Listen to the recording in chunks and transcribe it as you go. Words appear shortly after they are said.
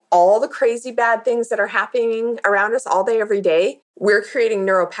all the crazy bad things that are happening around us all day, every day, we're creating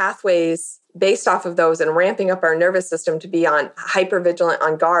neural pathways based off of those and ramping up our nervous system to be on hypervigilant,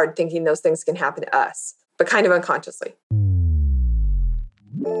 on guard, thinking those things can happen to us, but kind of unconsciously.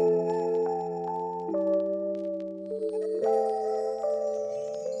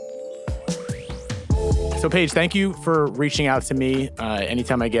 So Paige, thank you for reaching out to me.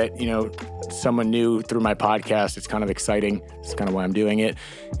 Anytime I get, someone new through my podcast, it's kind of exciting. It's kind of why I'm doing it.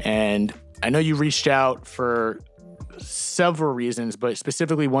 And I know you reached out for several reasons, but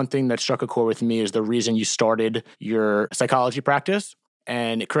specifically one thing that struck a chord with me is the reason you started your psychology practice.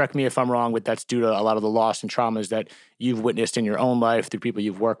 And correct me if I'm wrong, but that's due to a lot of the loss and traumas that you've witnessed in your own life through people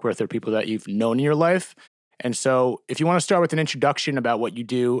you've worked with or people that you've known in your life. And so if you want to start with an introduction about what you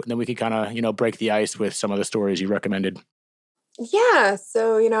do, and then we can kind of, break the ice with some of the stories you recommended. Yeah.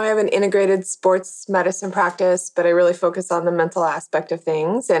 So, I have an integrated sports medicine practice, but I really focus on the mental aspect of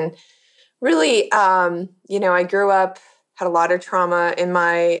things. And really, I grew up, had a lot of trauma in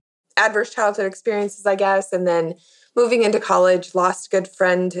my adverse childhood experiences, I guess. And then moving into college, lost a good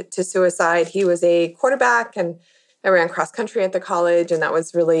friend to suicide. He was a quarterback and I ran cross country at the college, and that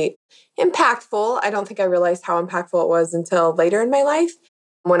was really impactful. I don't think I realized how impactful it was until later in my life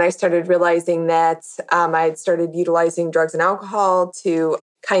when I started realizing that I had started utilizing drugs and alcohol to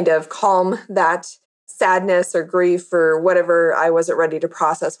kind of calm that sadness or grief or whatever I wasn't ready to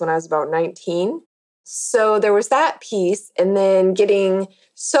process when I was about 19. So there was that piece. And then getting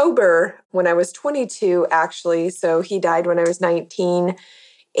sober when I was 22, actually. So he died when I was 19.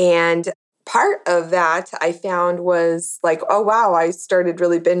 And part of that I found was like, oh, wow, I started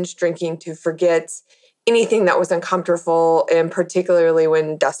really binge drinking to forget anything that was uncomfortable, and particularly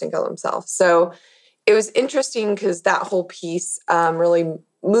when Dustin killed himself. So it was interesting because that whole piece really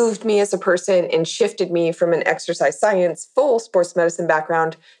moved me as a person and shifted me from an exercise science, full sports medicine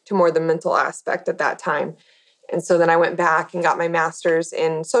background to more the mental aspect at that time. And so then I went back and got my master's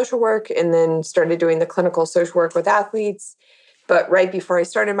in social work and then started doing the clinical social work with athletes. But right before I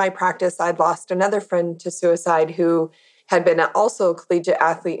started my practice, I'd lost another friend to suicide who had been also a collegiate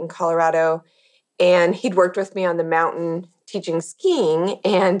athlete in Colorado. And he'd worked with me on the mountain teaching skiing.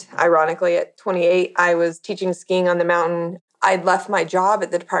 And ironically, at 28, I was teaching skiing on the mountain. I'd left my job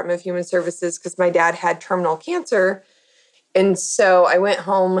at the Department of Human Services because my dad had terminal cancer. And so I went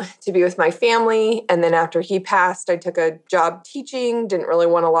home to be with my family. And then after he passed, I took a job teaching, didn't really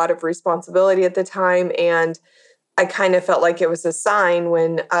want a lot of responsibility at the time. And I kind of felt like it was a sign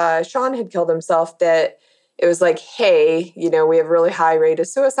when Sean had killed himself that it was like, hey, we have a really high rate of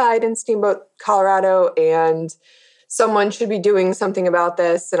suicide in Steamboat, Colorado, and someone should be doing something about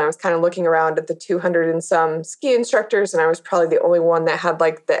this. And I was kind of looking around at the 200 and some ski instructors, and I was probably the only one that had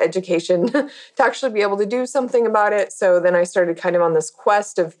like the education to actually be able to do something about it. So then I started kind of on this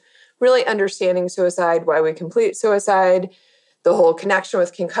quest of really understanding suicide, why we complete suicide, the whole connection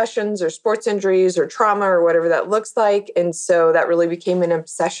with concussions or sports injuries or trauma or whatever that looks like. And so that really became an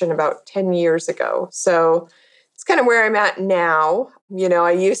obsession about 10 years ago. So it's kind of where I'm at now.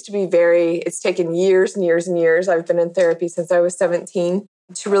 I used to be it's taken years and years and years. I've been in therapy since I was 17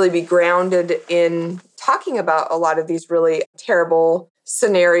 to really be grounded in talking about a lot of these really terrible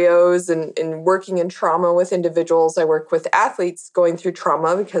scenarios and working in trauma with individuals. I work with athletes going through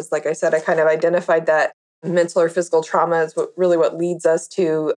trauma because, like I said, I kind of identified that mental or physical trauma is what leads us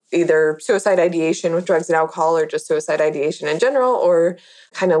to either suicide ideation with drugs and alcohol or just suicide ideation in general, or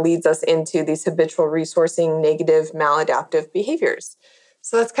kind of leads us into these habitual resourcing, negative, maladaptive behaviors.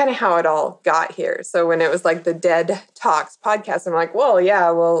 So that's kind of how it all got here. So when it was like the Dead Talks podcast, I'm like,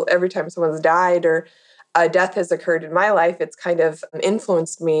 every time someone's died or a death has occurred in my life, it's kind of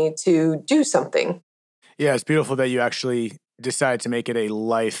influenced me to do something. Yeah, it's beautiful that you actually decided to make it a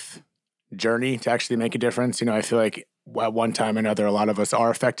life journey to actually make a difference. I feel like at one time or another, a lot of us are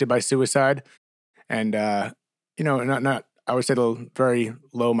affected by suicide. And, not I would say the very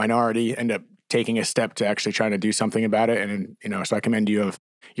low minority end up taking a step to actually trying to do something about it. And, so I commend you of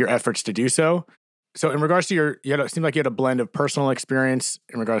your efforts to do so. So in regards to it seemed like you had a blend of personal experience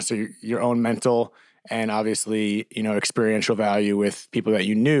in regards to your own mental and obviously, experiential value with people that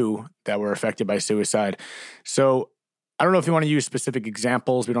you knew that were affected by suicide. So I don't know if you want to use specific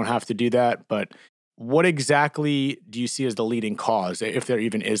examples. We don't have to do that. But what exactly do you see as the leading cause, if there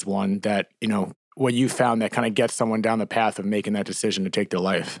even is one, that, what you found that kind of gets someone down the path of making that decision to take their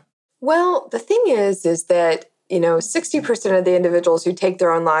life? Well, the thing is that, 60% of the individuals who take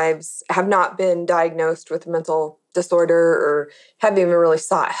their own lives have not been diagnosed with a mental disorder or haven't even really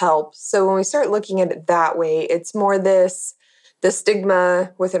sought help. So when we start looking at it that way, it's more the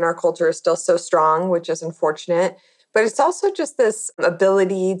stigma within our culture is still so strong, which is unfortunate. but it's also just this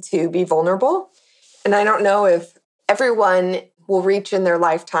ability to be vulnerable. And I don't know if everyone will reach in their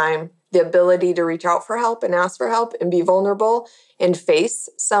lifetime the ability to reach out for help and ask for help and be vulnerable and face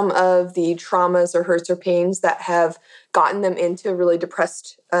some of the traumas or hurts or pains that have gotten them into a really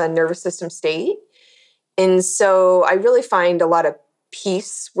depressed nervous system state. And so I really find a lot of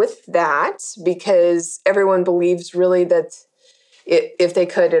peace with that because everyone believes really that if they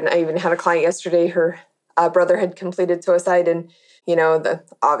could, and I even had a client yesterday, her brother had completed suicide, and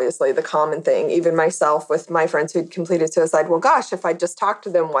obviously the common thing, even myself with my friends who'd completed suicide, well, gosh, if I just talked to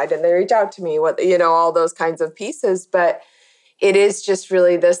them, why didn't they reach out to me? All those kinds of pieces. But it is just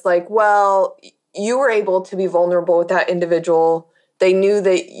really this like, well, you were able to be vulnerable with that individual. They knew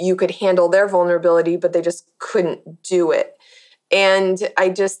that you could handle their vulnerability, but they just couldn't do it. And I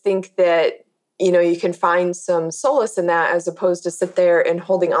just think that, you can find some solace in that as opposed to sit there and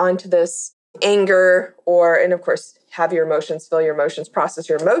holding on to this anger and of course, have your emotions, feel your emotions, process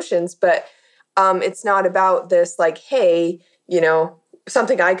your emotions. But it's not about this like, hey,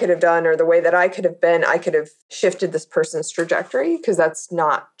 something I could have done or the way that I could have been, I could have shifted this person's trajectory, because that's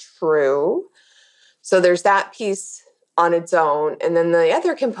not true. So there's that piece on its own. And then the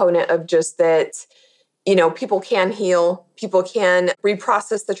other component of just that, people can heal, people can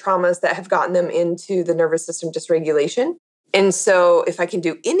reprocess the traumas that have gotten them into the nervous system dysregulation. And so if I can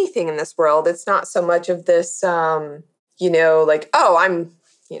do anything in this world, it's not so much of this, like, oh, I'm,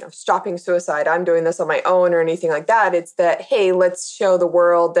 stopping suicide, I'm doing this on my own or anything like that. It's that, hey, let's show the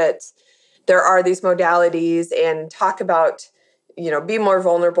world that there are these modalities and talk about, be more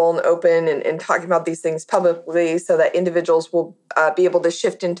vulnerable and open and talking about these things publicly so that individuals will be able to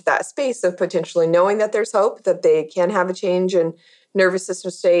shift into that space of potentially knowing that there's hope, that they can have a change in nervous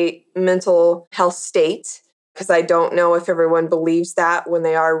system state, mental health state. Because I don't know if everyone believes that when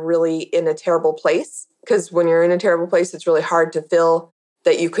they are really in a terrible place. Because when you're in a terrible place, it's really hard to feel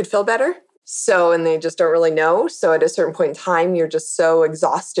that you could feel better. So, and they just don't really know. So at a certain point in time, you're just so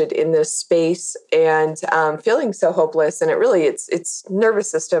exhausted in this space and feeling so hopeless. And it's nervous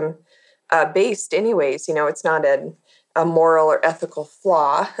system based anyways. It's not a moral or ethical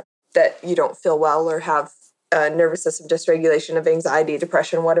flaw that you don't feel well or have nervous system dysregulation of anxiety,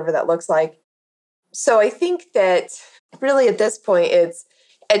 depression, whatever that looks like. So I think that really at this point, it's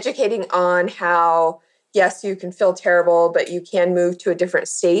educating on how, yes, you can feel terrible, but you can move to a different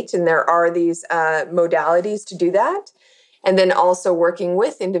state. And there are these modalities to do that. And then also working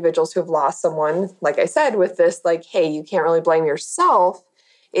with individuals who have lost someone, like I said, with this, like, hey, you can't really blame yourself.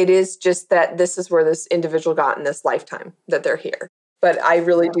 It is just that this is where this individual got in this lifetime that they're here. But I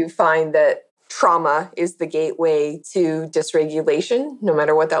really do find that trauma is the gateway to dysregulation, no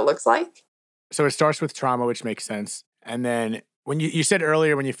matter what that looks like. So it starts with trauma, which makes sense. And then when you said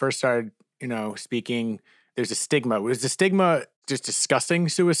earlier when you first started, speaking, there's a stigma. Was the stigma just discussing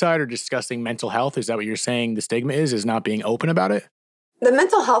suicide or discussing mental health? Is that what you're saying the stigma is not being open about it? The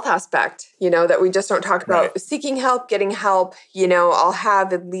mental health aspect, that we just don't talk about, Right. Seeking help, getting help. I'll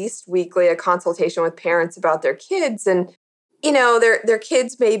have at least weekly a consultation with parents about their kids. And, their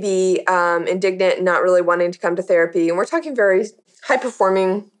kids may be indignant and not really wanting to come to therapy. And we're talking very high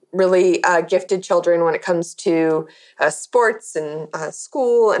performing, really gifted children when it comes to sports and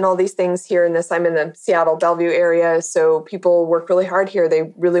school and all these things here in this. I'm in the Seattle, Bellevue area. So people work really hard here.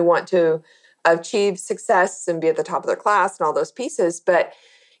 They really want to achieve success and be at the top of their class and all those pieces. But,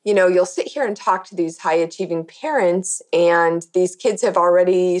 you'll sit here and talk to these high achieving parents, and these kids have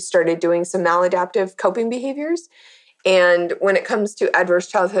already started doing some maladaptive coping behaviors. And when it comes to adverse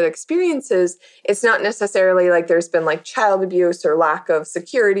childhood experiences, it's not necessarily like there's been like child abuse or lack of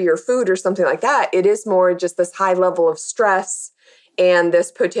security or food or something like that. It is more just this high level of stress and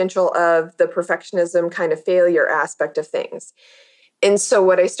this potential of the perfectionism kind of failure aspect of things. And so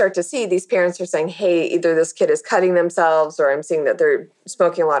what I start to see, these parents are saying, hey, either this kid is cutting themselves, or I'm seeing that they're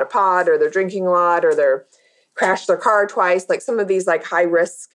smoking a lot of pot, or they're drinking a lot, or they're crashed their car twice, like some of these like high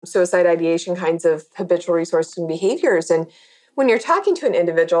risk suicide ideation kinds of habitual resources and behaviors. And when you're talking to an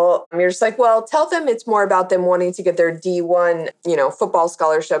individual, you're just like, well, tell them it's more about them wanting to get their D1, football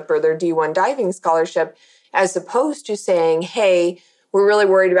scholarship or their D1 diving scholarship, as opposed to saying, hey, we're really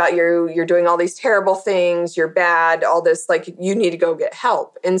worried about you. You're doing all these terrible things. You're bad, all this, like, you need to go get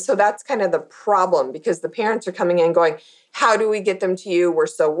help. And so that's kind of the problem, because the parents are coming in going, how do we get them to you? We're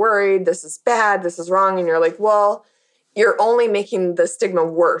so worried. This is bad. This is wrong. And you're like, well, you're only making the stigma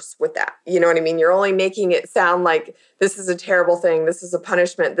worse with that. You know what I mean? You're only making it sound like this is a terrible thing. This is a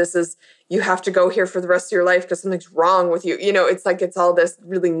punishment. You have to go here for the rest of your life because something's wrong with you. It's like it's all this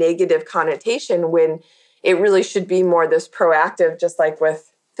really negative connotation, when it really should be more this proactive, just like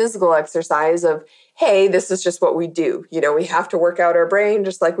with physical exercise of, hey, this is just what we do. We have to work out our brain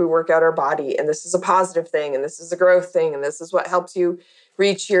just like we work out our body. And this is a positive thing. And this is a growth thing. And this is what helps you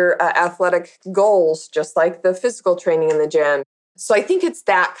reach your athletic goals, just like the physical training in the gym. So I think it's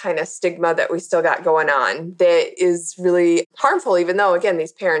that kind of stigma that we still got going on that is really harmful, even though, again,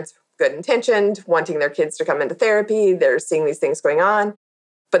 these parents, good intentioned, wanting their kids to come into therapy, they're seeing these things going on.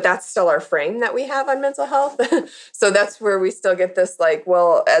 But that's still our frame that we have on mental health. So that's where we still get this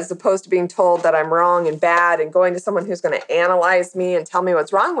well, as opposed to being told that I'm wrong and bad and going to someone who's going to analyze me and tell me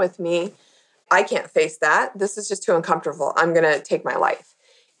what's wrong with me, I can't face that. This is just too uncomfortable. I'm going to take my life.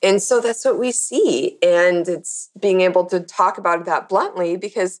 And so that's what we see. And it's being able to talk about that bluntly,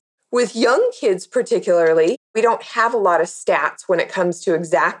 because with young kids particularly, we don't have a lot of stats when it comes to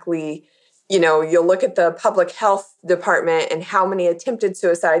exactly, you'll look at the public health department and how many attempted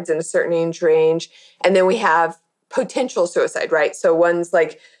suicides in a certain age range. And then we have potential suicide, right? So ones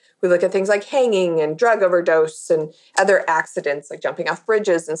we look at things like hanging and drug overdose and other accidents, like jumping off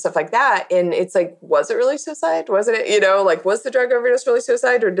bridges and stuff like that. And it's was it really suicide? Wasn't it, was the drug overdose really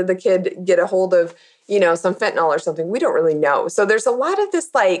suicide? Or did the kid get a hold of, some fentanyl or something? We don't really know. So there's a lot of this,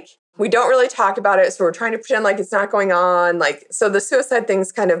 we don't really talk about it. So we're trying to pretend like it's not going on. So the suicide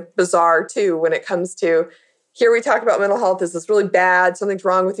thing's kind of bizarre too, when it comes to, here we talk about mental health. Is this really bad? Something's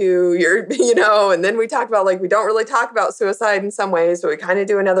wrong with you. And then we talk about we don't really talk about suicide in some ways, but we kind of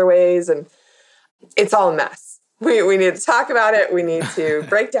do in other ways. And it's all a mess. We need to talk about it. We need to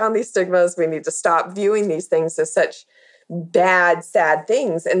break down these stigmas. We need to stop viewing these things as such bad, sad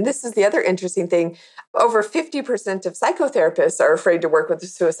things. And this is the other interesting thing. Over 50% of psychotherapists are afraid to work with a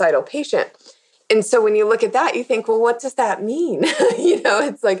suicidal patient. And so when you look at that, you think, well, what does that mean?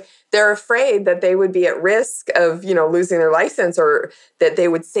 It's they're afraid that they would be at risk of, losing their license, or that they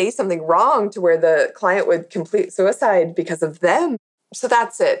would say something wrong to where the client would complete suicide because of them. So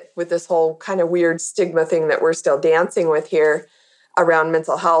that's it with this whole kind of weird stigma thing that we're still dancing with here around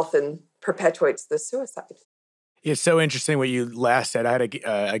mental health and perpetuates the suicide. It's so interesting what you last said. I had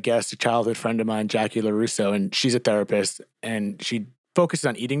a guest, a childhood friend of mine, Jackie LaRusso, and she's a therapist, and she focuses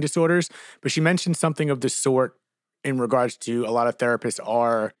on eating disorders, but she mentioned something of the sort in regards to a lot of therapists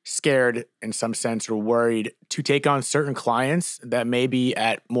are scared in some sense or worried to take on certain clients that may be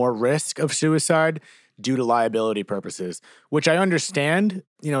at more risk of suicide due to liability purposes, which I understand,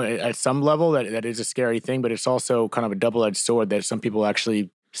 at some level that is a scary thing, but it's also kind of a double-edged sword that some people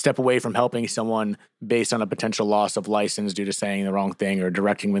actually step away from helping someone based on a potential loss of license due to saying the wrong thing or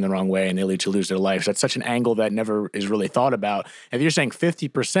directing them in the wrong way, and they lead to lose their life. So that's such an angle that never is really thought about. If you're saying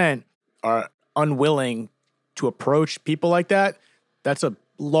 50% are unwilling to approach people like that, that's a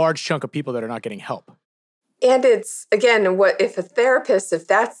large chunk of people that are not getting help. And it's, again, what if a therapist, if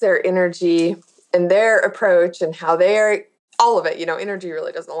that's their energy and their approach and how they are, all of it, energy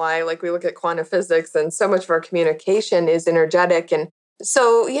really doesn't lie. We look at quantum physics, and so much of our communication is energetic. And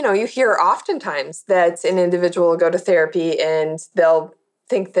so, you hear oftentimes that an individual will go to therapy and they'll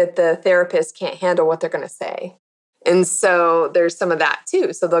think that the therapist can't handle what they're going to say. And so there's some of that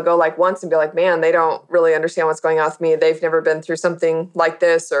too. So they'll go once and be like, man, they don't really understand what's going on with me. They've never been through something like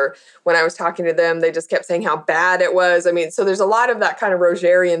this. Or when I was talking to them, they just kept saying how bad it was. So there's a lot of that kind of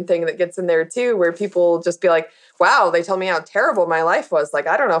Rogerian thing that gets in there too, where people just be like, wow, they told me how terrible my life was. I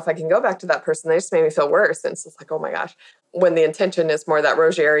don't know if I can go back to that person. They just made me feel worse. And it's just oh my gosh. When the intention is more that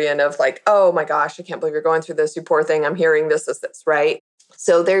Rogerian of oh my gosh, I can't believe you're going through this, you poor thing. I'm hearing this, right?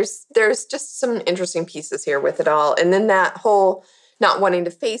 So there's just some interesting pieces here with it all. And then that whole not wanting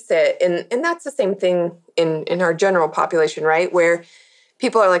to face it. And that's the same thing in our general population, right? Where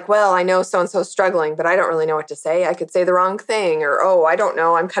people are like, well, I know so-and-so's struggling, but I don't really know what to say. I could say the wrong thing, or, oh, I don't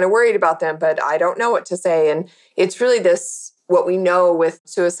know. I'm kind of worried about them, but I don't know what to say. And it's really this, what we know with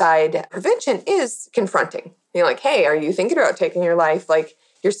suicide prevention is confronting. Hey, are you thinking about taking your life?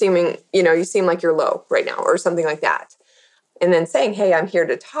 You're seeming, you seem like you're low right now, or something like that. And then saying, hey, I'm here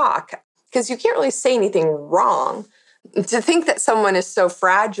to talk, because you can't really say anything wrong. To think that someone is so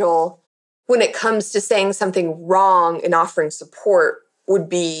fragile when it comes to saying something wrong and offering support would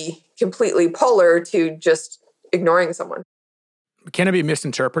be completely polar to just ignoring someone. Can it be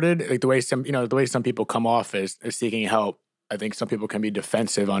misinterpreted? The way some people come off as seeking help, I think some people can be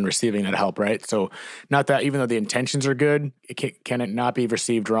defensive on receiving that help, right? So not that even though the intentions are good, can it not be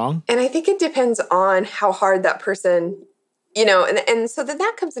received wrong? And I think it depends on how hard that person, and so then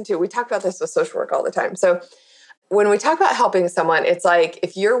that comes into, we talk about this with social work all the time. So when we talk about helping someone, it's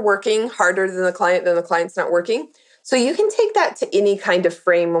if you're working harder than the client, then the client's not working. So you can take that to any kind of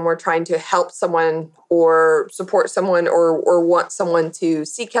frame when we're trying to help someone or support someone or want someone to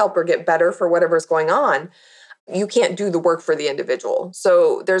seek help or get better for whatever's going on. you can't do the work for the individual.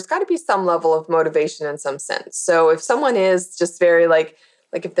 So there's got to be some level of motivation in some sense. So if someone is just very like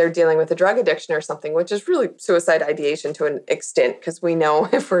if they're dealing with a drug addiction or something, which is really suicide ideation to an extent, because we know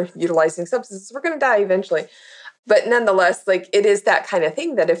if we're utilizing substances, we're going to die eventually. But nonetheless, like it is that kind of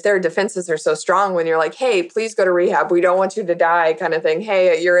thing that if their defenses are so strong when you're like, hey, please go to rehab, we don't want you to die kind of thing.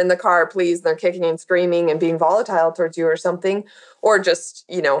 Hey, you're in the car, please. And they're kicking and screaming and being volatile towards you or something, or just,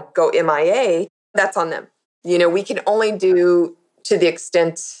 go MIA, that's on them. We can only do to the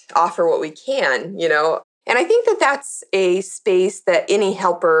extent, offer what we can. And I think that that's a space that any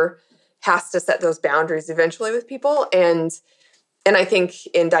helper has to set those boundaries eventually with people. And I think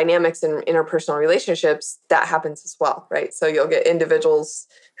in dynamics and interpersonal relationships, that happens as well, right? So you'll get individuals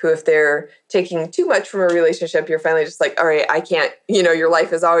who, if they're taking too much from a relationship, you're finally just like, all right, I can't, your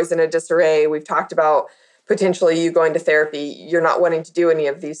life is always in a disarray. We've talked about potentially you going to therapy. You're not wanting to do any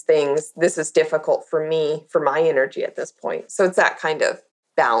of these things. This is difficult for me, for my energy at this point. So it's that kind of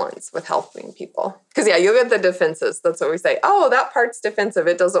balance with helping people. Because you'll get the defenses. That's what we say. Oh, that part's defensive.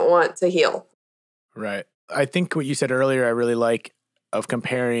 It doesn't want to heal. Right. I think what you said earlier, I really like of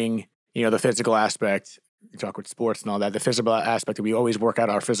comparing, the physical aspect. You talk with sports and all that, the physical aspect that we always work out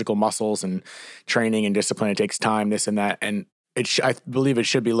our physical muscles and training and discipline. It takes time, this and that. And I believe it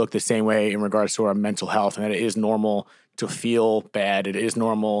should be looked the same way in regards to our mental health, and that it is normal to feel bad. It is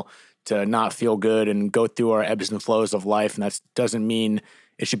normal to not feel good and go through our ebbs and flows of life. And that doesn't mean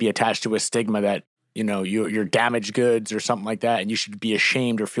it should be attached to a stigma that, you're damaged goods or something like that, and you should be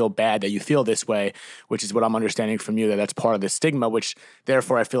ashamed or feel bad that you feel this way, which is what I'm understanding from you, that's part of the stigma, which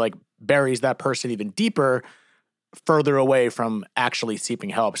therefore I feel like buries that person even deeper, further away from actually seeking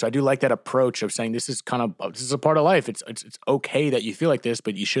help. So I do like that approach of saying this is a part of life. It's okay that you feel like this,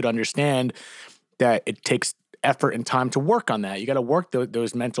 but you should understand that it takes effort and time to work on that. You got to work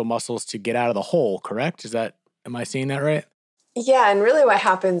those mental muscles to get out of the hole, correct? Am I seeing that right? Yeah, and really what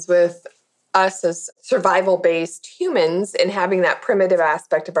happens with us as survival-based humans and having that primitive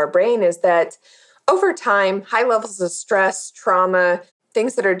aspect of our brain is that over time, high levels of stress, trauma,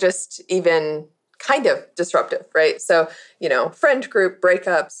 things that are just even kind of disruptive, right? So, friend group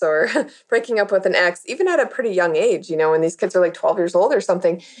breakups or breaking up with an ex, even at a pretty young age, when these kids are like 12 years old or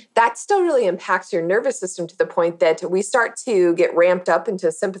something, that still really impacts your nervous system to the point that we start to get ramped up into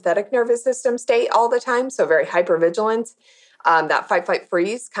a sympathetic nervous system state all the time. So very hypervigilant. That fight, flight,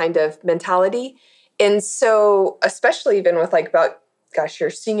 freeze kind of mentality. And so, especially even with your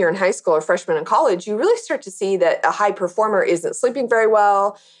senior in high school or freshman in college, you really start to see that a high performer isn't sleeping very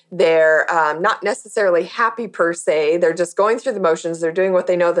well. They're not necessarily happy per se. They're just going through the motions. They're doing what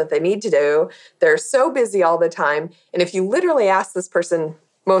they know that they need to do. They're so busy all the time. And if you literally ask this person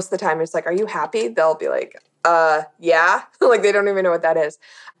most of the time, it's like, are you happy? They'll be like, yeah. Like they don't even know what that is.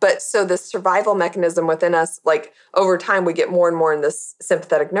 But so the survival mechanism within us, like over time, we get more and more in this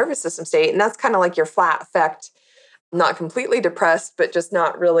sympathetic nervous system state. And that's kind of like your flat effect, not completely depressed, but just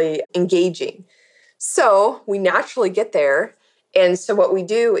not really engaging. So we naturally get there. And so what we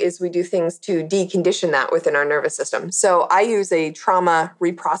do is we do things to decondition that within our nervous system. So I use a trauma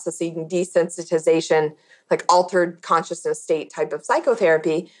reprocessing desensitization, like altered consciousness state type of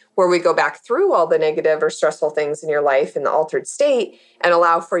psychotherapy, where we go back through all the negative or stressful things in your life in the altered state and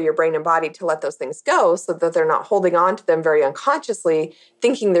allow for your brain and body to let those things go so that they're not holding on to them very unconsciously,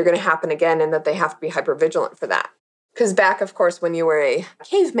 thinking they're going to happen again and that they have to be hypervigilant for that. Because back, of course, when you were a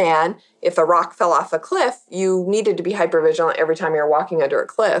caveman, if a rock fell off a cliff, you needed to be hypervigilant every time you were walking under a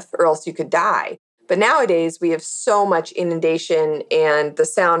cliff, or else you could die. But nowadays, we have so much inundation and the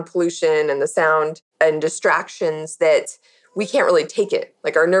sound pollution and the sound and distractions that we can't really take it.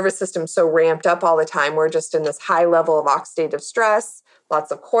 Like our nervous system's so ramped up all the time. We're just in this high level of oxidative stress, lots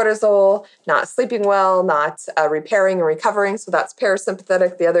of cortisol, not sleeping well, not repairing and recovering. So that's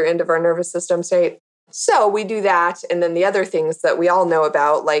parasympathetic, the other end of our nervous system state. So we do that. And then the other things that we all know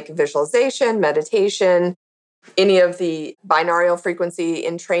about, like visualization, meditation, any of the binaural frequency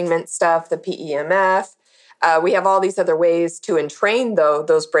entrainment stuff, the PEMF. We have all these other ways to entrain,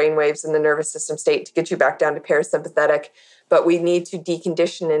 those brain waves in the nervous system state to get you back down to parasympathetic. But we need to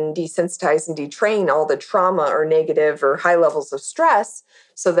decondition and desensitize and detrain all the trauma or negative or high levels of stress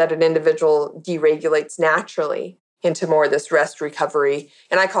so that an individual deregulates naturally into more of this rest recovery.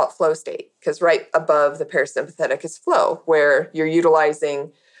 And I call it flow state because right above the parasympathetic is flow, where you're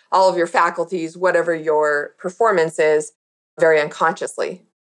utilizing all of your faculties, whatever your performance is, very unconsciously,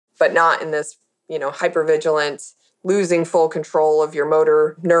 but not in this, hypervigilant, losing full control of your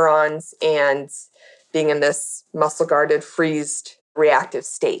motor neurons and being in this muscle-guarded, freezed, reactive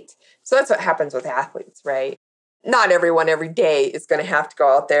state. So that's what happens with athletes, right? Not everyone every day is going to have to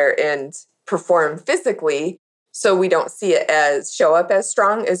go out there and perform physically, So we don't see it as show up as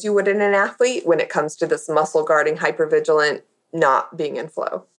strong as you would in an athlete when it comes to this muscle guarding, hypervigilant, not being in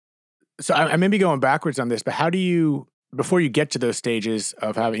flow. So I may be going backwards on this, but how do you, before you get to those stages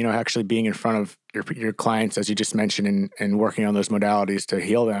of having, actually being in front of your clients, as you just mentioned, and working on those modalities to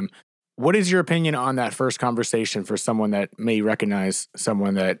heal them, what is your opinion on that first conversation for someone that may recognize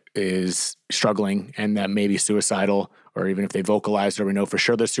someone that is struggling and that may be suicidal, or even if they vocalize it or we know for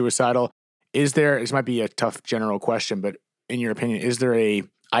sure they're suicidal? Is there, this might be a tough general question, but in your opinion, is there a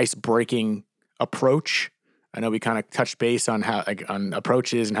ice-breaking approach? I know we kind of touched base on how, like, on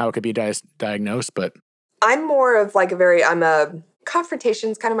approaches and how it could be diagnosed, but I'm more of like I'm a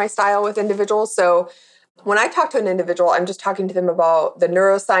confrontation's kind of my style with individuals. So when I talk to an individual, I'm just talking to them about the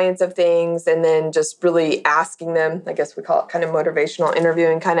neuroscience of things and then just really asking them, I guess we call it kind of motivational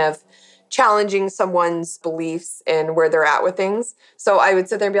interviewing, kind of challenging someone's beliefs and where they're at with things. So I would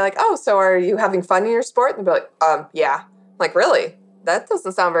sit there and be like, oh, so are you having fun in your sport? And they'd be like, yeah. I'm like, really? That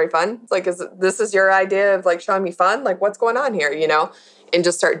doesn't sound very fun. It's like, this is your idea of like showing me fun? Like, what's going on here, And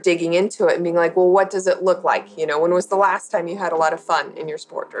just start digging into it and being like, well, what does it look like? When was the last time you had a lot of fun in your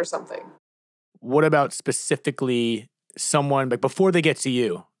sport or something? what about specifically someone, like, before they get to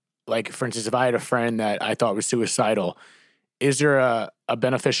you? Like, for instance, if I had a friend that I thought was suicidal, is there a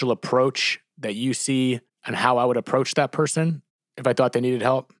beneficial approach that you see on how I would approach that person if I thought they needed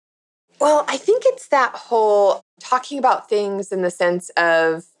help? Well, I think it's that whole talking about things in the sense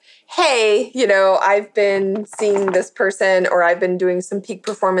of, hey, I've been seeing this person or I've been doing some peak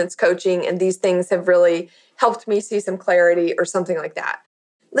performance coaching and these things have really helped me see some clarity or something like that.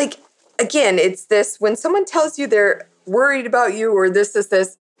 Like, again, it's this when someone tells you they're worried about you or this,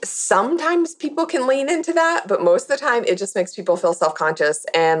 sometimes people can lean into that, but most of the time it just makes people feel self-conscious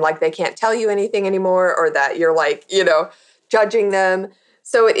and like they can't tell you anything anymore or that you're like, judging them.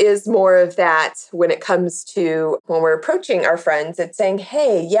 So it is more of that when it comes to when we're approaching our friends, it's saying,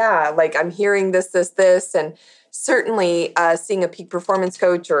 hey, yeah, like I'm hearing this. And certainly seeing a peak performance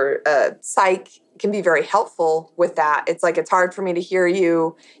coach or a psych can be very helpful with that. It's like, it's hard for me to hear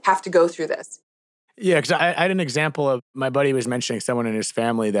you have to go through this. Yeah, because I had an example of my buddy was mentioning someone in his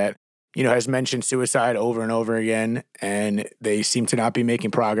family that, has mentioned suicide over and over again, and they seem to not be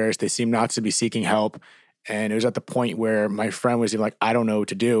making progress. They seem not to be seeking help. And it was at the point where my friend was like, I don't know what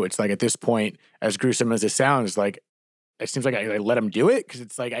to do. It's like at this point, as gruesome as it sounds, like it seems like I let him do it because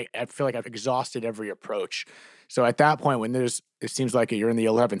it's like I feel like I've exhausted every approach. So at that point, when it seems like you're in the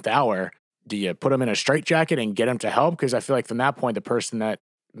 11th hour, do you put him in a straitjacket and get him to help? Because I feel like from that point, the person that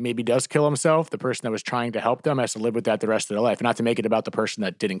maybe does kill himself, the person that was trying to help them has to live with that the rest of their life. Not to make it about the person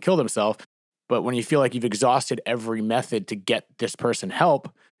that didn't kill themselves, but when you feel like you've exhausted every method to get this person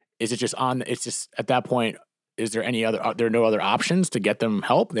help, is it just it's just at that point, is there are there no other options to get them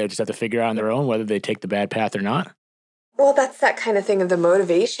help? They just have to figure out on their own whether they take the bad path or not? Well, that's that kind of thing of the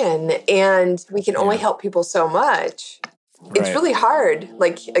motivation. And we can only Yeah. help people so much. It's Right. really hard.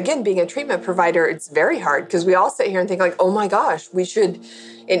 Like, again, being a treatment provider, it's very hard because we all sit here and think like, oh my gosh, we should,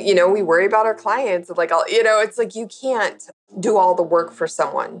 and, we worry about our clients. Like, it's like you can't do all the work for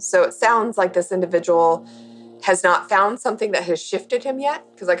someone. So it sounds like this individual has not found something that has shifted him yet.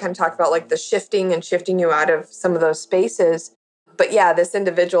 Because I kind of talked about like the shifting and shifting you out of some of those spaces. But yeah, this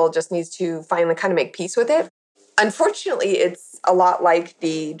individual just needs to finally kind of make peace with it. Unfortunately, it's a lot like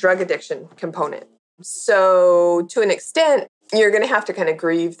the drug addiction component. So, to an extent, you're going to have to kind of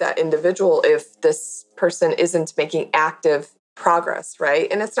grieve that individual if this person isn't making active progress, right?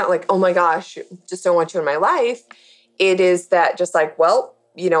 And it's not like, oh my gosh, just don't want you in my life. It is that just like, well,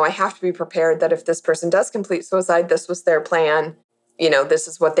 I have to be prepared that if this person does complete suicide, this was their plan. This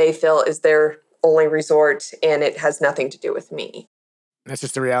is what they feel is their only resort, and it has nothing to do with me. That's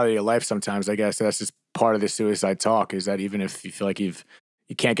just the reality of life sometimes, I guess. That's just part of the suicide talk, is that even if you feel like you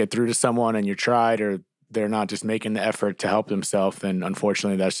can't get through to someone and you tried, or they're not just making the effort to help themselves, then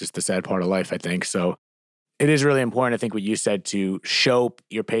unfortunately that's just the sad part of life, I think. So it is really important, I think, what you said, to show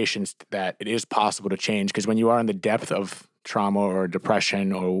your patients that it is possible to change. Because when you are in the depth of trauma or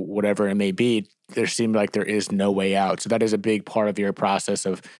depression or whatever it may be, there seems like there is no way out. So that is a big part of your process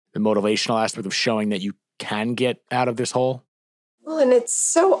of the motivational aspect of showing that you can get out of this hole. Well, and it's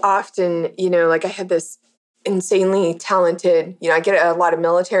so often, like I had this insanely talented, I get a lot of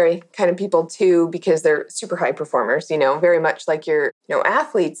military kind of people too, because they're super high performers, very much like your,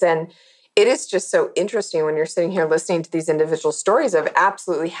 athletes. And it is just so interesting when you're sitting here listening to these individual stories of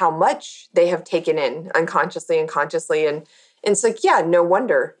absolutely how much they have taken in unconsciously and consciously. And it's like, yeah, no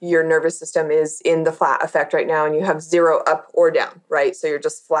wonder your nervous system is in the flat effect right now and you have zero up or down, right? So you're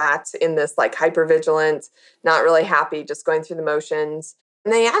just flat in this like hypervigilant, not really happy, just going through the motions.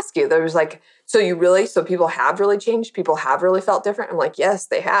 And they ask you, there was like, so people have really changed? People have really felt different? I'm like, yes,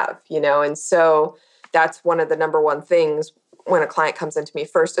 they have, And so that's one of the number one things when a client comes into me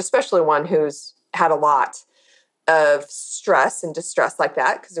first, especially one who's had a lot of stress and distress like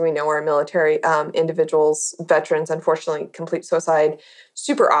that, because we know our military individuals, veterans, unfortunately, complete suicide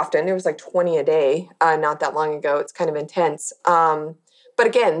super often. It was like 20 a day not that long ago. It's kind of intense. But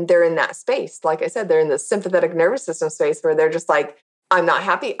again, they're in that space. Like I said, they're in the sympathetic nervous system space where they're just like, I'm not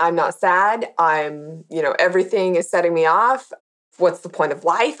happy. I'm not sad. Everything is setting me off. What's the point of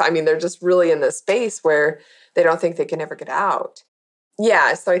life? I mean, they're just really in this space where they don't think they can ever get out.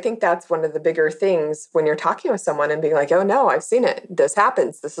 Yeah, so I think that's one of the bigger things when you're talking with someone and being like, "Oh no, I've seen it. This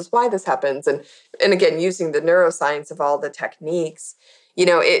happens. This is why this happens." And again, using the neuroscience of all the techniques,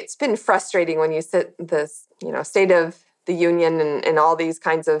 it's been frustrating when you sit this, State of the Union and all these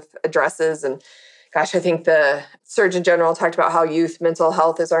kinds of addresses. And gosh, I think the Surgeon General talked about how youth mental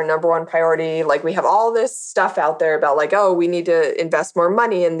health is our number one priority. Like we have all this stuff out there about like, oh, we need to invest more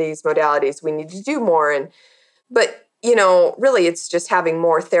money in these modalities. We need to do more. But really it's just having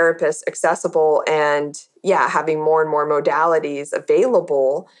more therapists accessible and having more and more modalities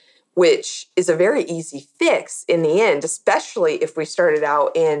available, which is a very easy fix in the end, especially if we started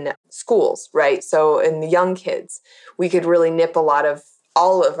out in schools, right? So in the young kids, we could really nip a lot of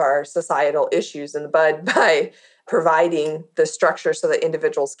all of our societal issues in the bud by providing the structure so that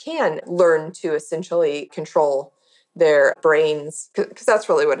individuals can learn to essentially control their brains, because that's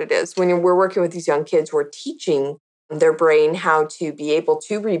really what it is. When we're working with these young kids, we're teaching their brain how to be able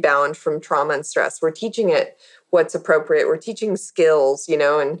to rebound from trauma and stress. We're teaching it what's appropriate. We're teaching skills,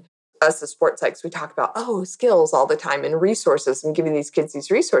 and us as sports psychs, we talk about, skills all the time and resources and giving these kids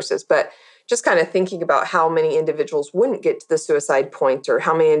these resources. But just kind of thinking about how many individuals wouldn't get to the suicide point, or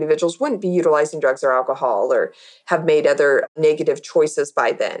how many individuals wouldn't be utilizing drugs or alcohol, or have made other negative choices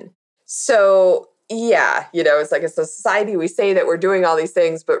by then. So it's like, as a society, we say that we're doing all these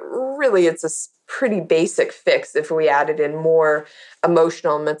things, but really it's a pretty basic fix if we added in more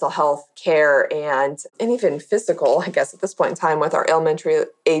emotional and mental health care and even physical, I guess, at this point in time with our elementary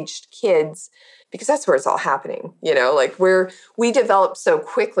aged kids, because that's where it's all happening. Like we develop so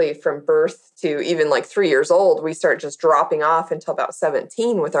quickly from birth to even like 3 years old, we start just dropping off until about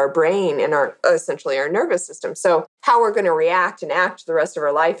 17 with our brain and essentially our nervous system. So how we're going to react and act the rest of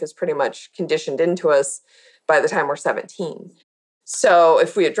our life is pretty much conditioned into us by the time we're 17. So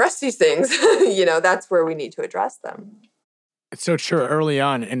if we address these things, that's where we need to address them. It's so true. Early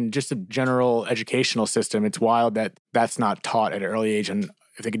on in just the general educational system, it's wild that that's not taught at an early age. And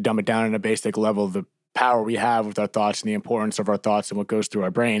if they could dumb it down at a basic level, the power we have with our thoughts and the importance of our thoughts and what goes through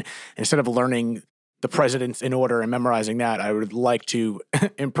our brain, instead of learning the presidents in order and memorizing that, I would like to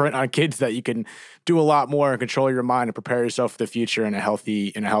imprint on kids that you can do a lot more and control your mind and prepare yourself for the future in a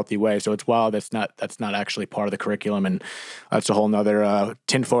healthy way. So it's wild that's not actually part of the curriculum, and that's a whole nother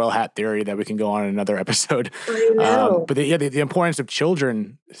tinfoil hat theory that we can go on in another episode. I know. But the importance of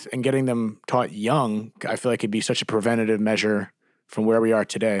children and getting them taught young, I feel like it'd be such a preventative measure from where we are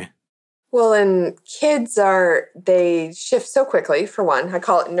today. Well, and kids they shift so quickly, for one. I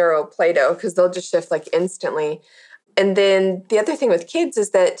call it neuro Play-Doh because they'll just shift like instantly. And then the other thing with kids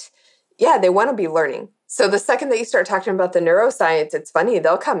is that, they want to be learning. So the second that you start talking about the neuroscience, it's funny,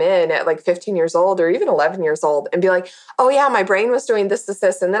 they'll come in at like 15 years old or even 11 years old and be like, oh yeah, my brain was doing this, this,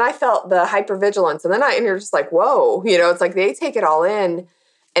 this. And then I felt the hypervigilance. And you're just like, whoa, it's like they take it all in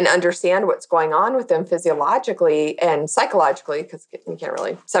and understand what's going on with them physiologically and psychologically, because you can't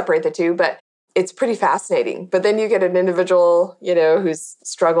really separate the two, but it's pretty fascinating. But then you get an individual, who's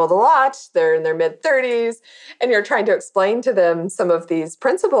struggled a lot, they're in their mid-30s, and you're trying to explain to them some of these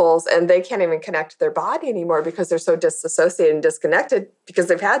principles, and they can't even connect to their body anymore because they're so disassociated and disconnected because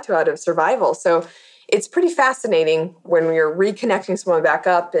they've had to out of survival. So it's pretty fascinating when you're reconnecting someone back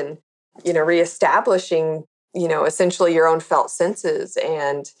up and, reestablishing essentially your own felt senses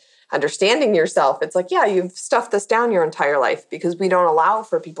and understanding yourself. It's like, you've stuffed this down your entire life because we don't allow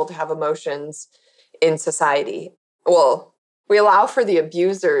for people to have emotions in society. Well, we allow for the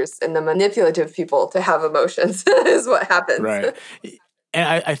abusers and the manipulative people to have emotions is what happens. Right.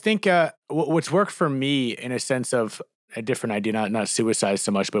 And I think what's worked for me in a sense of a different idea, not suicide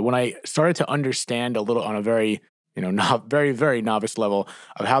so much, but when I started to understand a little on a very, not very, very novice level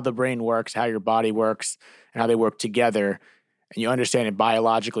of how the brain works, how your body works, and how they work together, and you understand it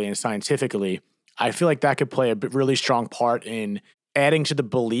biologically and scientifically, I feel like that could play a really strong part in adding to the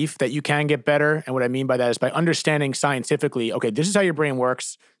belief that you can get better. And what I mean by that is by understanding scientifically, okay, this is how your brain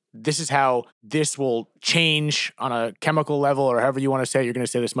works. this is how this will change on a chemical level, or however you want to say it. You're going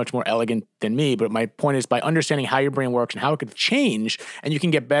to say this much more elegant than me. But my point is, by understanding how your brain works and how it could change, and you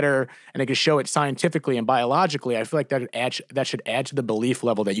can get better, and it can show it scientifically and biologically, I feel like that should add to the belief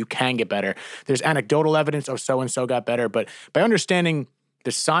level that you can get better. There's anecdotal evidence of so-and-so got better, but by understanding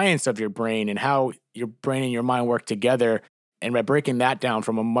the science of your brain and how your brain and your mind work together, and by breaking that down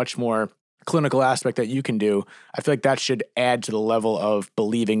from a much more clinical aspect that you can do, I feel like that should add to the level of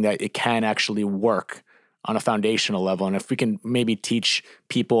believing that it can actually work on a foundational level. And if we can maybe teach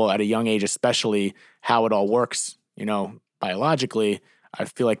people at a young age, especially how it all works, biologically, I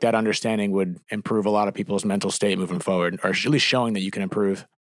feel like that understanding would improve a lot of people's mental state moving forward, or at least showing that you can improve.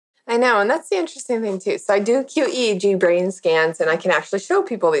 I know, and that's the interesting thing too. So I do QEEG brain scans, and I can actually show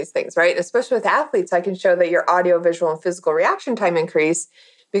people these things, right? And especially with athletes, I can show that your audio, visual, and physical reaction time increase,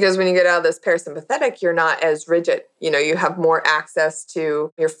 because when you get out of this parasympathetic, you're not as rigid. You have more access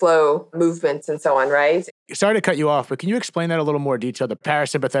to your flow movements and so on, right? Sorry to cut you off, but can you explain that a little more detail, the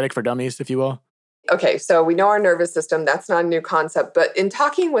parasympathetic for dummies, if you will? Okay, so we know our nervous system. That's not a new concept. But in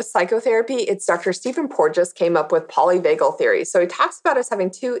talking with psychotherapy, it's Dr. Stephen Porges came up with polyvagal theory. So he talks about us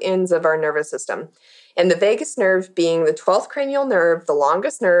having two ends of our nervous system. And the vagus nerve being the 12th cranial nerve, the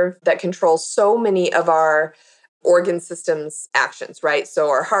longest nerve that controls so many of our organ systems actions, right? So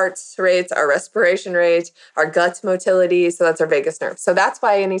our heart rates, our respiration rate, our gut motility. So that's our vagus nerve. So that's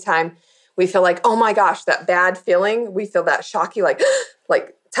why anytime we feel like, oh my gosh, that bad feeling, we feel that shocky, like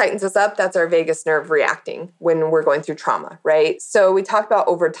tightens us up. That's our vagus nerve reacting when we're going through trauma, right? So we talk about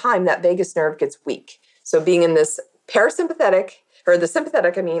over time that vagus nerve gets weak. So being in this parasympathetic, or the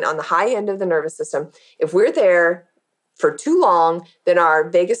sympathetic, on the high end of the nervous system, if we're there for too long, then our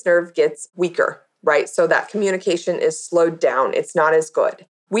vagus nerve gets weaker, right? So that communication is slowed down. It's not as good.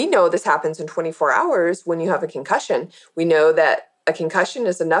 We know this happens in 24 hours when you have a concussion. We know that a concussion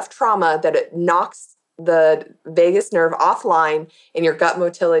is enough trauma that it knocks the vagus nerve offline and your gut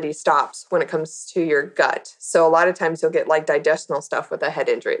motility stops when it comes to your gut. So a lot of times you'll get like digestional stuff with a head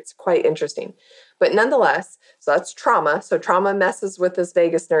injury. It's quite interesting. But nonetheless, so that's trauma. So trauma messes with this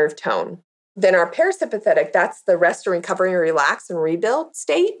vagus nerve tone. Then our parasympathetic, that's the rest and recovery and relax and rebuild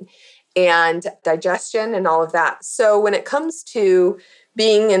state, and digestion and all of that. So when it comes to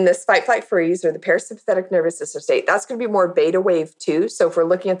being in this fight, flight, freeze, or the parasympathetic nervous system state, that's going to be more beta wave 2. So if we're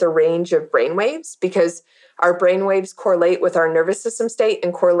looking at the range of brain waves, because our brain waves correlate with our nervous system state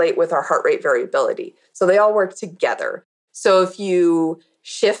and correlate with our heart rate variability. So they all work together. So if you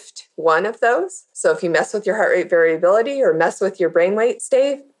shift one of those, so if you mess with your heart rate variability, or mess with your brainwave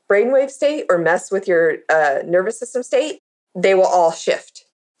state, or mess with your nervous system state, they will all shift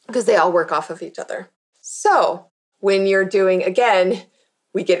because they all work off of each other. So when you're doing, again,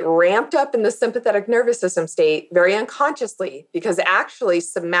 we get ramped up in the sympathetic nervous system state very unconsciously, because actually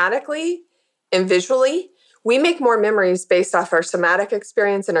somatically and visually, we make more memories based off our somatic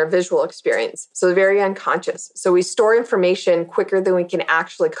experience and our visual experience. So very unconscious. So we store information quicker than we can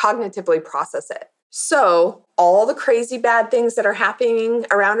actually cognitively process it. So all the crazy bad things that are happening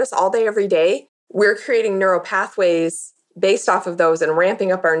around us all day, every day, we're creating neural pathways based off of those and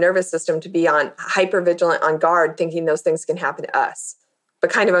ramping up our nervous system to be on hypervigilant, on guard, thinking those things can happen to us, but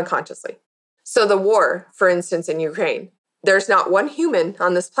kind of unconsciously. So the war, for instance, in Ukraine, there's not one human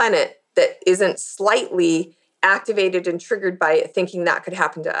on this planet that isn't slightly activated and triggered by it thinking that could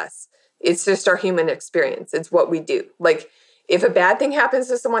happen to us. It's just our human experience. It's what we do. Like, if a bad thing happens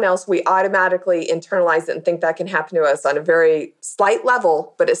to someone else, we automatically internalize it and think that can happen to us on a very slight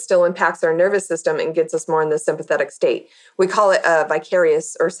level, but it still impacts our nervous system and gets us more in the sympathetic state. We call it a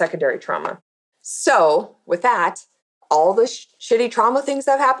vicarious or secondary trauma. So with that, all the shitty trauma things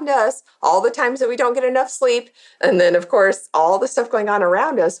that have happened to us, all the times that we don't get enough sleep, and then, of course, all the stuff going on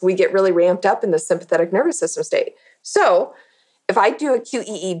around us, we get really ramped up in the sympathetic nervous system state. So if I do a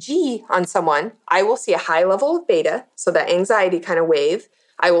QEEG on someone, I will see a high level of beta, so that anxiety kind of wave.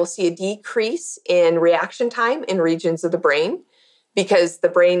 I will see a decrease in reaction time in regions of the brain, because the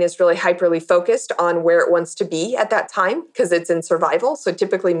brain is really hyperly focused on where it wants to be at that time, because it's in survival. So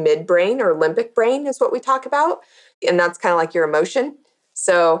typically midbrain or limbic brain is what we talk about. And that's kind of like your emotion.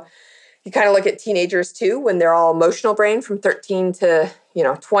 So you kind of look at teenagers too, when they're all emotional brain from 13 to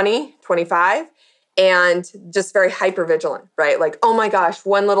 20, 25. And just very hyper vigilant, right? Like, oh my gosh,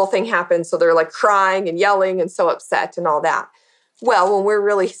 one little thing happened. So they're like crying and yelling and so upset and all that. Well, when we're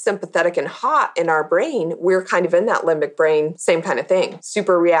really sympathetic and hot in our brain, we're kind of in that limbic brain, same kind of thing.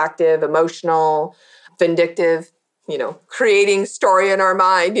 Super reactive, emotional, vindictive, creating story in our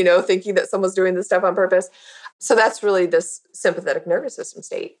mind, thinking that someone's doing this stuff on purpose. So that's really this sympathetic nervous system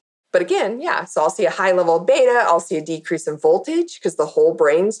state. But again, yeah, so I'll see a high level of beta, I'll see a decrease in voltage because the whole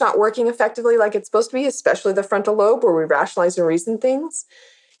brain's not working effectively like it's supposed to be, especially the frontal lobe where we rationalize and reason things.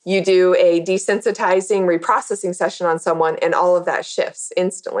 You do a desensitizing reprocessing session on someone and all of that shifts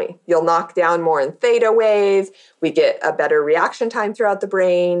instantly. You'll knock down more in theta wave. We get a better reaction time throughout the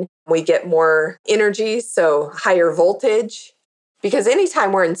brain. We get more energy, so higher voltage. Because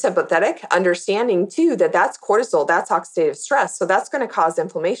anytime we're in sympathetic, understanding too that that's cortisol, that's oxidative stress. So that's going to cause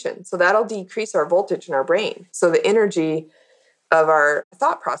inflammation. So that'll decrease our voltage in our brain. So the energy of our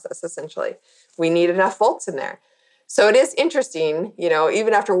thought process, essentially, we need enough volts in there. So it is interesting,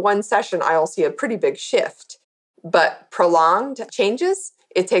 even after one session, I'll see a pretty big shift, but prolonged changes,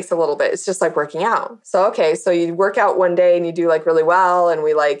 it takes a little bit. It's just like working out. So, okay, so you work out one day and you do like really well. And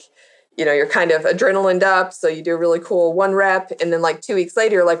we like, you're kind of adrenalined up. So you do a really cool 1 rep. And then like 2 weeks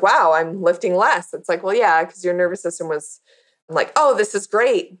later, you're like, wow, I'm lifting less. It's like, well, yeah, because your nervous system was like, oh, this is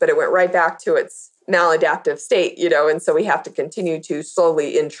great. But it went right back to its maladaptive state, and so we have to continue to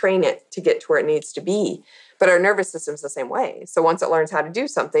slowly entrain it to get to where it needs to be. But our nervous system's the same way. So once it learns how to do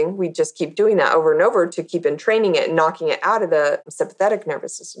something, we just keep doing that over and over to keep entraining it and knocking it out of the sympathetic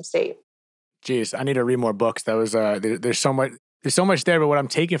nervous system state. Geez, I need to read more books. That was there's so much. There's so much there, but what I'm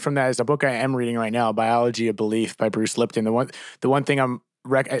taking from that is a book I am reading right now, Biology of Belief by Bruce Lipton. The one thing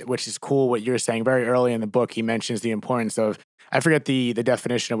which is cool, what you're saying, very early in the book, he mentions the importance of, I forget the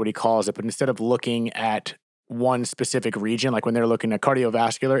definition of what he calls it, but instead of looking at one specific region, like when they're looking at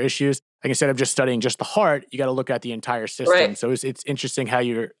cardiovascular issues, like instead of just studying just the heart, you got to look at the entire system. Right. So it's interesting how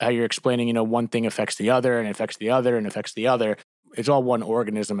you're explaining, one thing affects the other and affects the other and affects the other. It's all one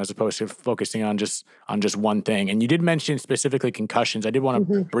organism as opposed to focusing on just one thing. And you did mention specifically concussions. I did want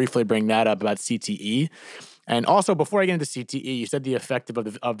to briefly bring that up about CTE. And also, before I get into CTE, you said the effect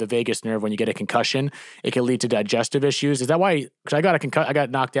of the vagus nerve when you get a concussion, it can lead to digestive issues. Is that why? Because I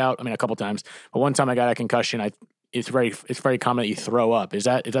got knocked out. I mean, a couple times, but one time I got a concussion. It's very common that you throw up. Is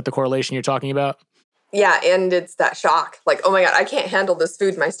that the correlation you're talking about? Yeah, and it's that shock. Like, oh my God, I can't handle this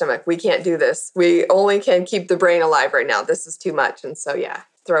food in my stomach. We can't do this. We only can keep the brain alive right now. This is too much. And so, yeah,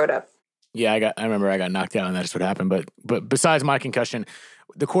 throw it up. Yeah, I remember I got knocked out and that's what happened. But besides my concussion,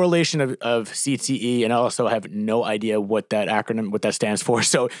 the correlation of CTE, and I also have no idea what that stands for.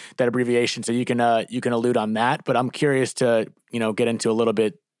 So that abbreviation. So you can allude on that. But I'm curious to get into a little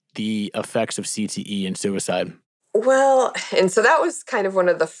bit the effects of CTE and suicide. Well, and so that was kind of one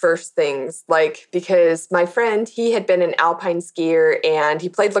of the first things, like, because my friend, he had been an alpine skier and he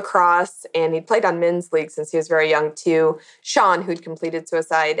played lacrosse and he played on men's league since he was very young too. Sean, who'd completed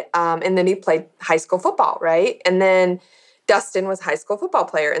suicide. And then he played high school football, right? And then Dustin was a high school football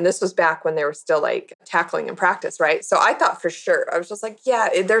player. And this was back when they were still like tackling in practice, right? So I thought for sure, I was just like, yeah,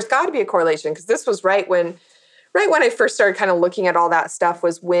 there's got to be a correlation because this was right when I first started kind of looking at all that stuff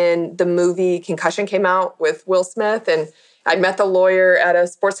was when the movie Concussion came out with Will Smith. And I met the lawyer at a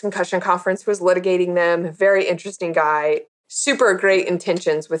sports concussion conference who was litigating them. Very interesting guy, super great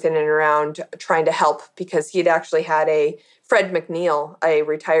intentions within and around trying to help because he had actually had a Fred McNeil, a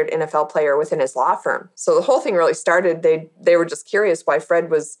retired NFL player within his law firm. So the whole thing really started, they were just curious why Fred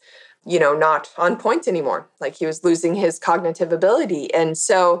was, not on point anymore. Like he was losing his cognitive ability. And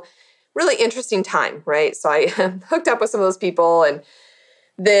so really interesting time, right? So I hooked up with some of those people, and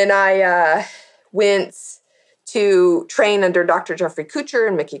then I went to train under Dr. Jeffrey Kuchar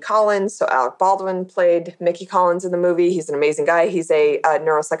and Mickey Collins. So Alec Baldwin played Mickey Collins in the movie. He's an amazing guy. He's a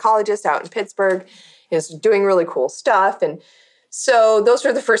neuropsychologist out in Pittsburgh. He's doing really cool stuff. And so those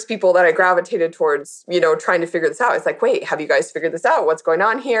were the first people that I gravitated towards, trying to figure this out. It's like, wait, have you guys figured this out? What's going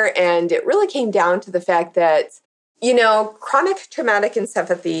on here? And it really came down to the fact that, chronic traumatic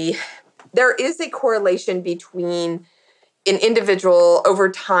encephalopathy, there is a correlation between an individual over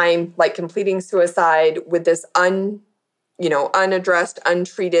time, like completing suicide with this unaddressed,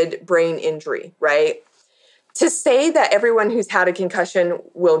 untreated brain injury, right? To say that everyone who's had a concussion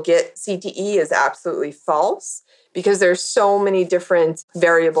will get CTE is absolutely false because there's so many different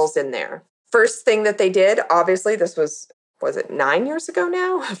variables in there. First thing that they did, obviously, this was it 9 years ago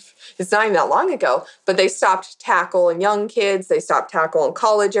now? It's not even that long ago, but they stopped tackle in young kids. They stopped tackle in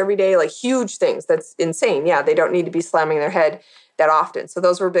college every day, like huge things. That's insane. Yeah, they don't need to be slamming their head that often. So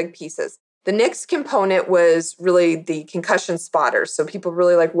those were big pieces. The next component was really the concussion spotters. So people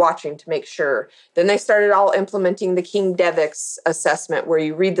really like watching to make sure. Then they started all implementing the King Devick's assessment where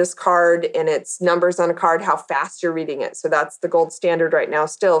you read this card and it's numbers on a card, how fast you're reading it. So that's the gold standard right now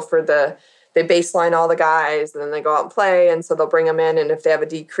still for they baseline all the guys and then they go out and play. And so they'll bring them in. And if they have a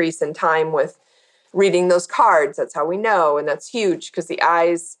decrease in time with reading those cards, that's how we know. And that's huge because the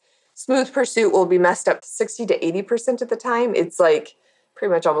eyes, smooth pursuit will be messed up 60 to 80% of the time. It's like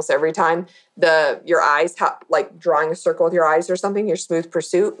pretty much almost every time, your eyes, like drawing a circle with your eyes or something, your smooth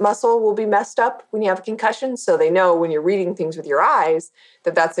pursuit muscle will be messed up when you have a concussion. So they know when you're reading things with your eyes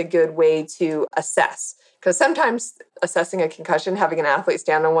that that's a good way to assess. Because sometimes assessing a concussion, having an athlete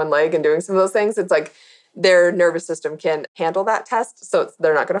stand on one leg and doing some of those things, it's like their nervous system can handle that test, so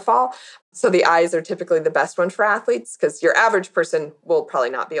they're not going to fall. So the eyes are typically the best one for athletes because your average person will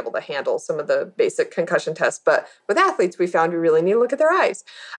probably not be able to handle some of the basic concussion tests. But with athletes, we found we really need to look at their eyes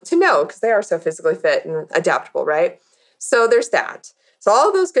to know because they are so physically fit and adaptable, right? So there's that. So all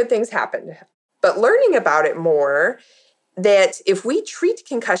of those good things happened. But learning about it more, that if we treat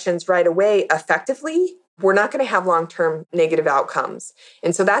concussions right away effectively, we're not going to have long-term negative outcomes.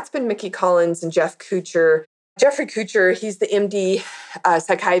 And so that's been Mickey Collins and Jeff Kuchar. Jeffrey Kuchar, he's the MD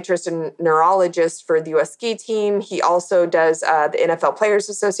psychiatrist and neurologist for the US ski team. He also does the NFL Players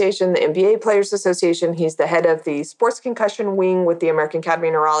Association, the NBA Players Association. He's the head of the sports concussion wing with the American Academy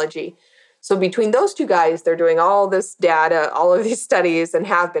of Neurology. So between those two guys, they're doing all this data, all of these studies, and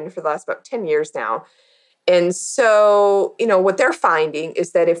have been for the last about 10 years now. And so, what they're finding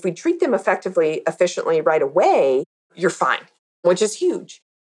is that if we treat them effectively, efficiently right away, you're fine, which is huge.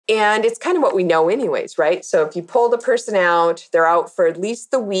 And it's kind of what we know anyways, right? So if you pull the person out, they're out for at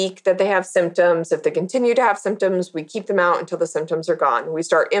least the week that they have symptoms. If they continue to have symptoms, we keep them out until the symptoms are gone. We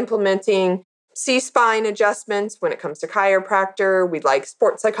start implementing C-spine adjustments when it comes to chiropractor. We like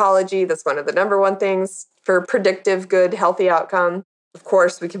sports psychology. That's one of the number one things for predictive, good, healthy outcome. Of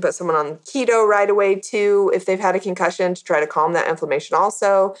course, we can put someone on keto right away too if they've had a concussion to try to calm that inflammation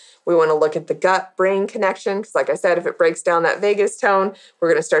also. We want to look at the gut-brain connection because like I said, if it breaks down that vagus tone, we're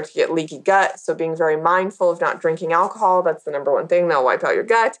going to start to get leaky gut. So being very mindful of not drinking alcohol, that's the number one thing. That'll wipe out your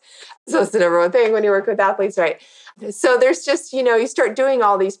gut. So it's the number one thing when you work with athletes, right? So there's just, you start doing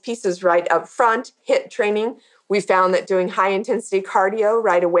all these pieces right up front, HIIT training. We found that doing high intensity cardio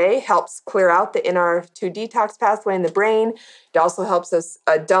right away helps clear out the NR2 detox pathway in the brain. It also helps us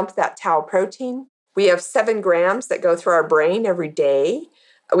dump that tau protein. We have 7 grams that go through our brain every day.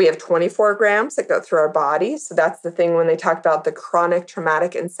 We have 24 grams that go through our body. So that's the thing when they talk about the chronic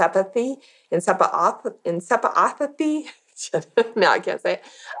traumatic encephalopathy. No, I can't say it.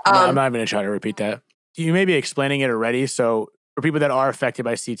 I'm not even going to try to repeat that. You may be explaining it already. So for people that are affected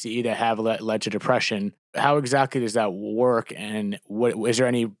by CTE that have led to depression, how exactly does that work? And is there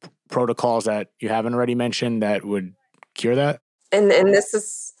any protocols that you haven't already mentioned that would cure that? And this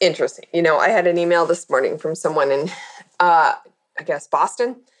is interesting. I had an email this morning from someone in, I guess,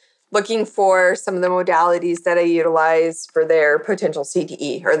 Boston, looking for some of the modalities that I utilize for their potential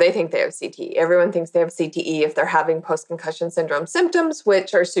CTE, or they think they have CTE. Everyone thinks they have CTE if they're having post-concussion syndrome symptoms,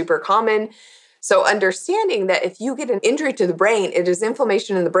 which are super common. So understanding that if you get an injury to the brain, it is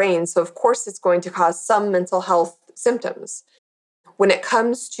inflammation in the brain. So of course, it's going to cause some mental health symptoms. When it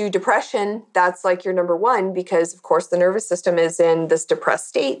comes to depression, that's like your number one because, of course, the nervous system is in this depressed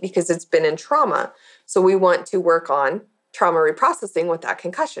state because it's been in trauma. So we want to work on trauma reprocessing with that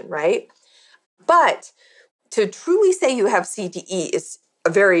concussion, right? But to truly say you have CTE is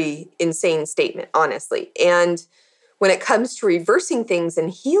a very insane statement, honestly. And when it comes to reversing things and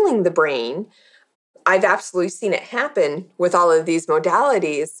healing the brain, I've absolutely seen it happen with all of these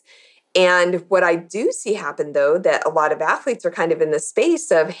modalities. And what I do see happen, though, that a lot of athletes are kind of in the space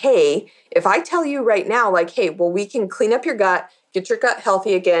of, hey, if I tell you right now, like, hey, well, we can clean up your gut, get your gut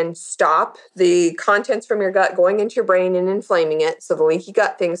healthy again, stop the contents from your gut going into your brain and inflaming it. So the leaky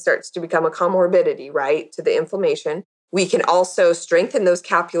gut thing starts to become a comorbidity, right, to the inflammation. We can also strengthen those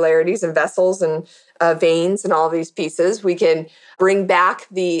capillarities and vessels and veins and all of these pieces. We can bring back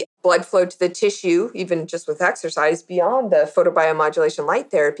the blood flow to the tissue, even just with exercise, beyond the photobiomodulation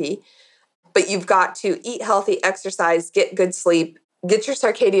light therapy. But you've got to eat healthy, exercise, get good sleep, get your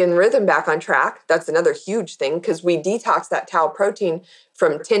circadian rhythm back on track. That's another huge thing because we detox that tau protein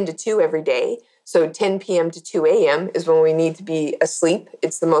from 10 to 2 every day. So 10 p.m. to 2 a.m. is when we need to be asleep.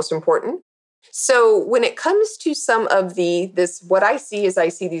 It's the most important. So when it comes to some of what I see is I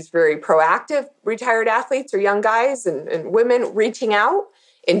see these very proactive retired athletes or young guys and women reaching out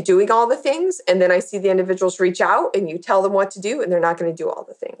and doing all the things. And then I see the individuals reach out and you tell them what to do and they're not going to do all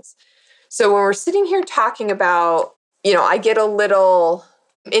the things. So when we're sitting here talking about, I get a little,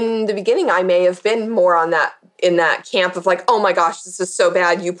 in the beginning, I may have been more in that camp of like, oh my gosh, this is so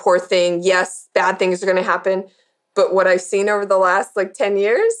bad, you poor thing. Yes, bad things are going to happen. But what I've seen over the last 10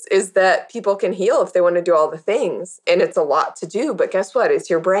 years is that people can heal if they want to do all the things. And it's a lot to do. But guess what? It's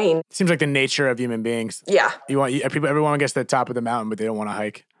your brain. It seems like the nature of human beings. Yeah. Everyone gets to the top of the mountain, but they don't want to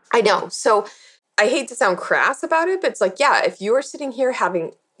hike. I know. So I hate to sound crass about it, but it's like, yeah, if you are sitting here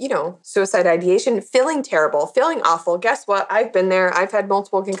having, suicide ideation, feeling terrible, feeling awful, guess what? I've been there. I've had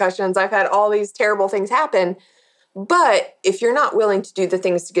multiple concussions. I've had all these terrible things happen. But if you're not willing to do the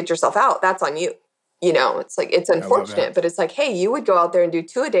things to get yourself out, that's on you. It's like, it's I love unfortunate, that. but it's like, hey, you would go out there and do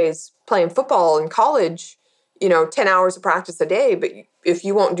 2-a-days playing football in college, 10 hours of practice a day. But if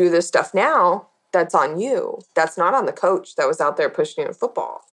you won't do this stuff now, that's on you. That's not on the coach that was out there pushing you in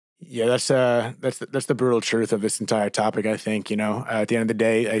football. Yeah, that's the brutal truth of this entire topic. I think at the end of the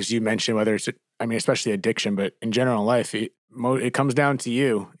day, as you mentioned, whether it's especially addiction, but in general in life, it comes down to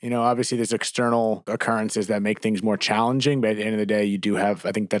you. Obviously, there's external occurrences that make things more challenging, but at the end of the day, you do have.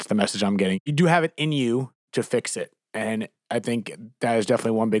 I think that's the message I'm getting. You do have it in you to fix it, and I think that is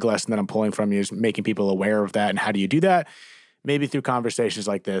definitely one big lesson that I'm pulling from you is making people aware of that. And how do you do that? Maybe through conversations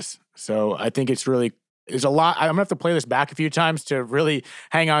like this. So I think there's a lot. I'm gonna have to play this back a few times to really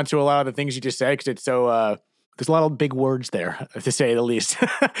hang on to a lot of the things you just said because it's so. There's a lot of big words there, to say the least.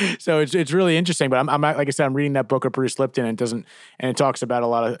 So it's really interesting. But I'm like I said, I'm reading that book of Bruce Lipton, and it talks about a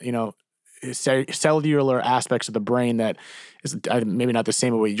lot of cellular aspects of the brain that is maybe not the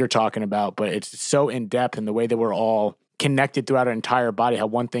same as what you're talking about, but it's so in depth in the way that we're all connected throughout our entire body, how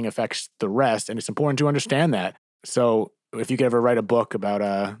one thing affects the rest, and it's important to understand that. So if you could ever write a book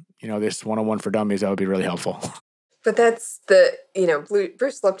about this 101 for dummies, that would be really helpful. But that's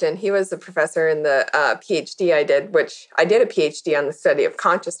Bruce Lipton, he was a professor in the PhD I did, which I did a PhD on the study of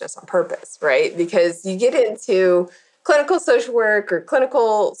consciousness on purpose, right? Because you get into clinical social work or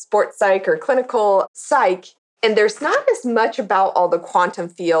clinical sports psych or clinical psych, and there's not as much about all the quantum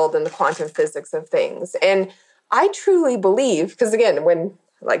field and the quantum physics of things. And I truly believe, because again, when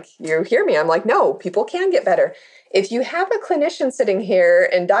you hear me, I'm like, no, people can get better. If you have a clinician sitting here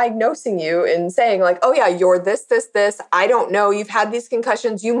and diagnosing you and saying like, oh yeah, you're this, I don't know, you've had these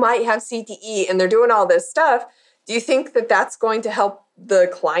concussions, you might have CTE, and they're doing all this stuff, do you think that that's going to help the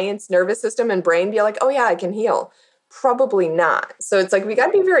client's nervous system and brain be like, oh yeah, I can heal? Probably not. So it's like, we got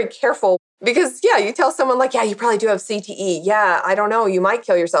to be very careful because yeah, you tell someone like, yeah, you probably do have CTE. Yeah, I don't know, you might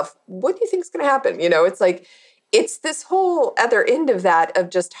kill yourself. What do you think is going to happen? It's like, it's this whole other end of that of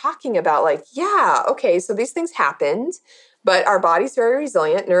just talking about like, yeah, okay, so these things happened, but our body's very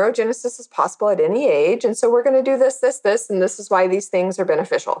resilient. Neurogenesis is possible at any age. And so we're going to do this, and this is why these things are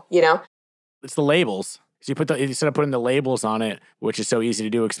beneficial, It's the labels. So instead of putting the labels on it, which is so easy to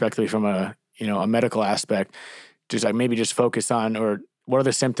do, especially from a medical aspect, just like maybe just focus on or what are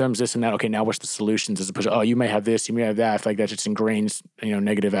the symptoms, this and that. Okay, now what's the solutions as opposed to, oh, you may have this, you may have that. I feel like that just ingrains,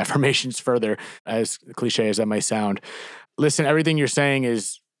 negative affirmations further, as cliche as that might sound. Listen, everything you're saying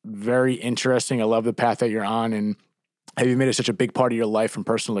is very interesting. I love the path that you're on and have you made it such a big part of your life from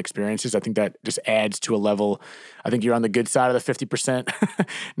personal experiences. I think that just adds to a level. I think you're on the good side of the 50%,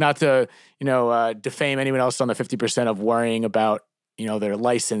 not to, defame anyone else on the 50% of worrying about, their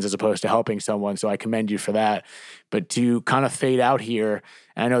license as opposed to helping someone. So I commend you for that. But to kind of fade out here,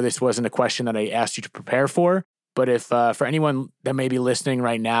 and I know this wasn't a question that I asked you to prepare for, but if for anyone that may be listening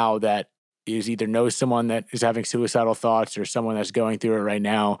right now that is either knows someone that is having suicidal thoughts or someone that's going through it right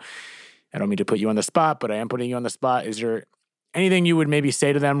now, I don't mean to put you on the spot, but I am putting you on the spot. Is there anything you would maybe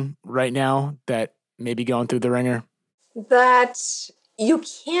say to them right now that may be going through the ringer? That you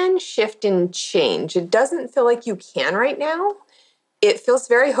can shift and change. It doesn't feel like you can right now. It feels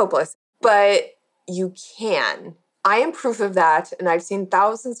very hopeless, but you can. I am proof of that, and I've seen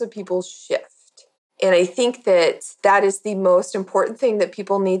thousands of people shift. And I think that that is the most important thing that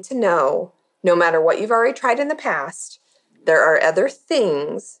people need to know, no matter what you've already tried in the past. There are other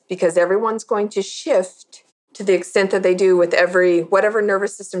things because everyone's going to shift to the extent that they do with whatever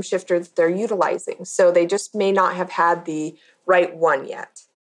nervous system shifter that they're utilizing. So they just may not have had the right one yet.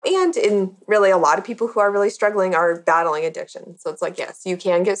 And in really a lot of people who are really struggling are battling addiction. So it's like, yes, you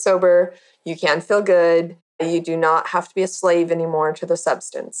can get sober, you can feel good, you do not have to be a slave anymore to the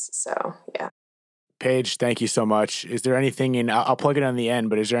substance. So yeah. Paige, thank you so much. Is there anything I'll plug it on the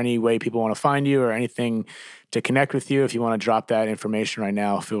end, but is there any way people want to find you or anything to connect with you? If you want to drop that information right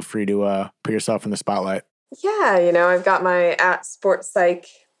now, feel free to put yourself in the spotlight. Yeah, I've got my @sportspsych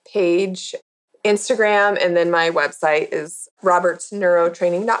page, Instagram, and then my website is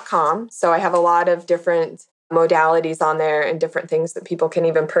robertsneurotraining.com. So I have a lot of different modalities on there and different things that people can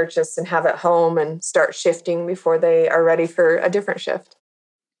even purchase and have at home and start shifting before they are ready for a different shift.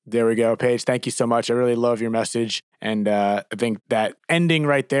 There we go. Paige, thank you so much. I really love your message. And I think that ending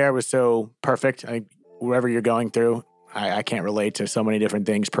right there was so perfect. I think wherever you're going through, I can't relate to so many different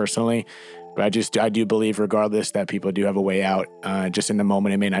things personally. But I do believe regardless that people do have a way out. Just in the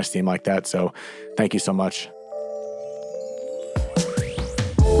moment, it may not seem like that. So thank you so much.